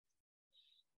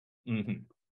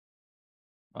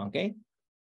Okay?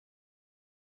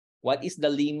 What is the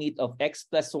limit of x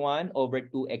plus 1 over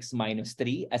 2x minus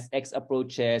 3 as x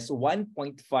approaches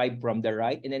 1.5 from the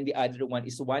right, and then the other one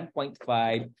is 1.5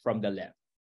 from the left?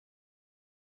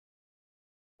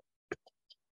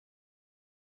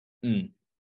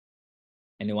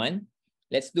 Anyone?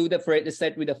 Let's start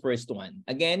with the first one.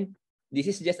 Again, this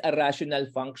is just a rational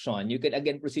function. You can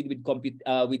again proceed with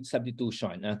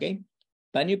substitution. Okay?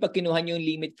 Paano yung pag kinuha nyo yung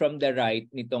limit from the right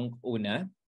nitong una?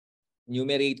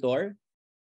 Numerator,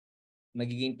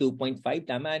 magiging 2.5.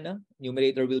 Tama, no?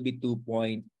 Numerator will be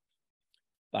 2.5.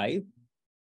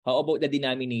 How about the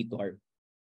denominator?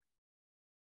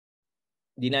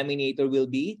 Denominator will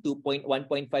be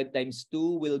 1.5 times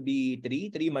 2 will be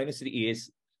 3. 3 minus 3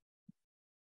 is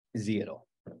 0.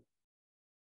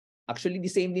 Actually, the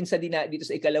same din dito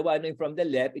sa ikalawa, no, from the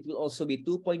left, it will also be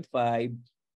 2.5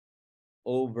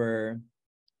 over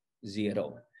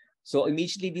 0. So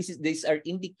immediately, these are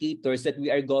indicators that we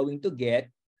are going to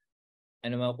get.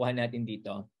 Ano makukuha natin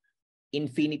dito?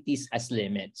 Infinities as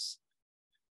limits.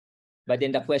 But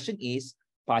then the question is,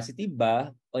 positive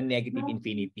ba o negative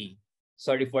infinity?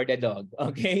 Sorry for the dog.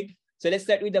 Okay? So let's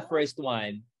start with the first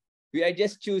one. We are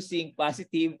just choosing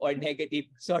positive or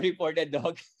negative. Sorry for the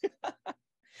dog.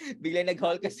 Bigla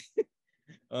nag-haul kasi.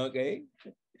 Okay?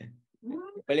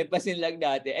 Palipasin lang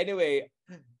natin. Anyway,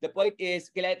 the point is,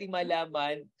 kailangan natin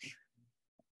malaman.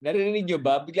 Narinig nyo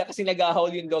ba? Bigla kasi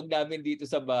nag-haul yung dog namin dito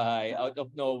sa bahay, out of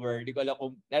nowhere. Di ko alam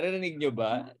kung narinig nyo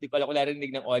ba? Di ko alam kung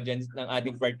narinig ng audience, ng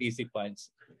ating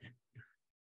participants.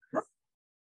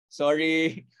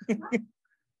 Sorry.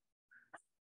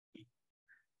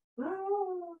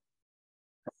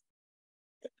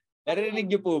 Narinig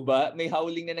nyo po ba? May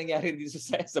howling na nangyari dito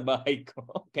sa bahay ko.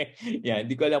 Okay. Yeah,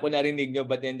 di ko alam kung narinig nyo,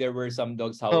 but then there were some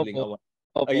dogs howling. Opo.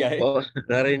 Oh, yeah. Opo.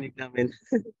 Narinig namin.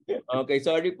 Okay,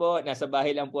 sorry po. Nasa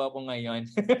bahay lang po ako ngayon.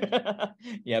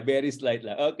 Yeah, very slight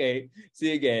lang. Okay,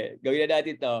 sige. Gawin na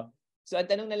natin to. So, ang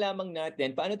tanong na lamang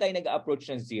natin, paano tayo nag-approach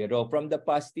ng 0? From the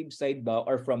positive side ba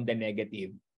or from the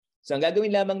negative? So, ang gagawin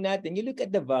lamang natin, you look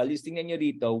at the values. Tingnan nyo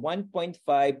rito, 1.5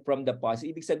 from the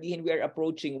positive. Ibig sabihin, we are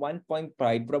approaching 1.5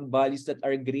 from values that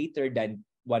are greater than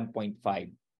 1.5.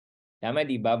 Tama,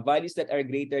 di ba? Values that are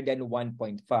greater than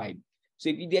 1.5. So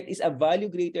if that is a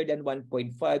value greater than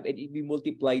 1.5 and if we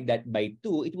multiply that by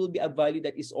 2, it will be a value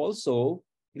that is also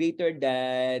greater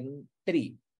than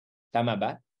 3. Tama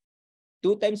ba?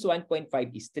 2 times 1.5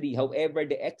 is 3. However,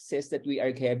 the excess that we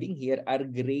are having here are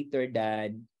greater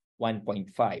than 1.5.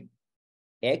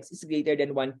 X is greater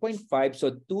than 1.5,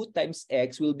 so 2 times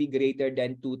x will be greater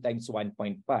than 2 times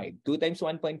 1.5. 2 times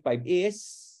 1.5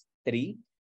 is 3,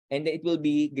 and then it will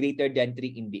be greater than 3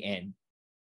 in the end.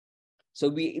 So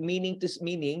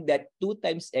meaning that 2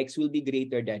 times x will be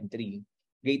greater than 3.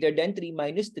 Greater than 3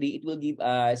 minus 3, it will give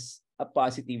us a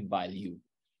positive value.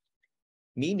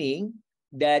 Meaning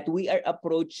that we are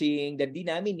approaching, the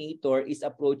denominator is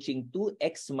approaching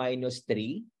 2x minus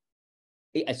 3.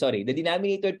 The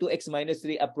denominator 2x minus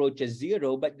 3 approaches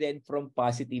 0, but then from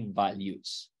positive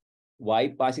values.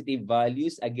 Why positive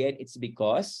values? Again, it's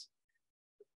because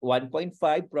 1.5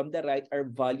 from the right are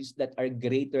values that are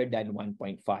greater than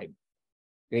 1.5.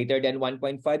 Greater than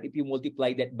 1.5, if you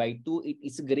multiply that by 2, it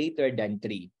is greater than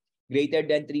 3. Greater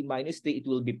than 3 minus 3, it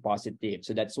will be positive.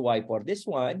 So that's why for this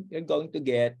one, you're going to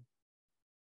get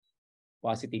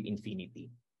positive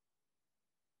infinity.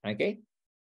 Okay?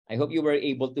 I hope you were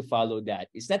able to follow that.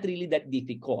 It's not really that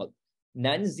difficult.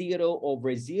 Non-zero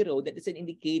over 0, that is an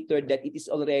indicator that it is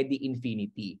already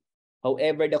infinity.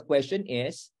 However, the question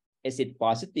is it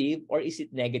positive or is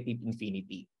it negative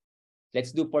infinity?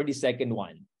 Let's do for the second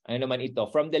one. Ano naman ito?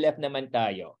 From the left naman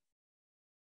tayo.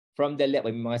 From the left,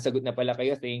 may mga sagot na pala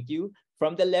kayo. Thank you.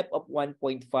 From the left of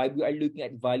 1.5, we are looking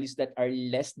at values that are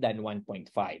less than 1.5.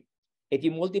 If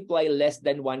you multiply less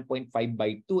than 1.5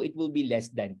 by 2, it will be less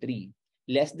than 3.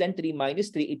 Less than 3 minus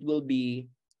 3, it will be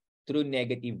through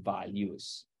negative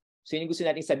values. So yun gusto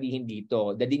natin sabihin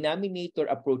dito. The denominator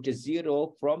approaches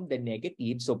 0 from the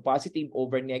negative. So positive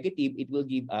over negative, it will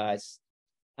give us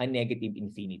a negative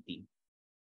infinity.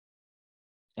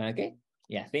 Okay?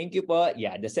 Yeah, thank you po.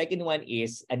 Yeah, the second one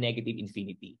is a negative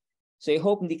infinity. So I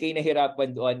hope hindi kayo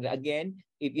nahirapan doon. Again,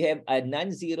 if you have a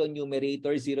non-zero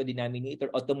numerator, zero denominator,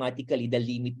 automatically the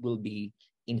limit will be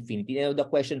infinity. Now the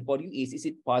question for you is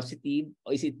it positive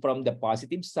or is it from the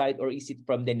positive side or is it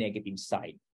from the negative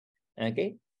side?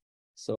 Okay?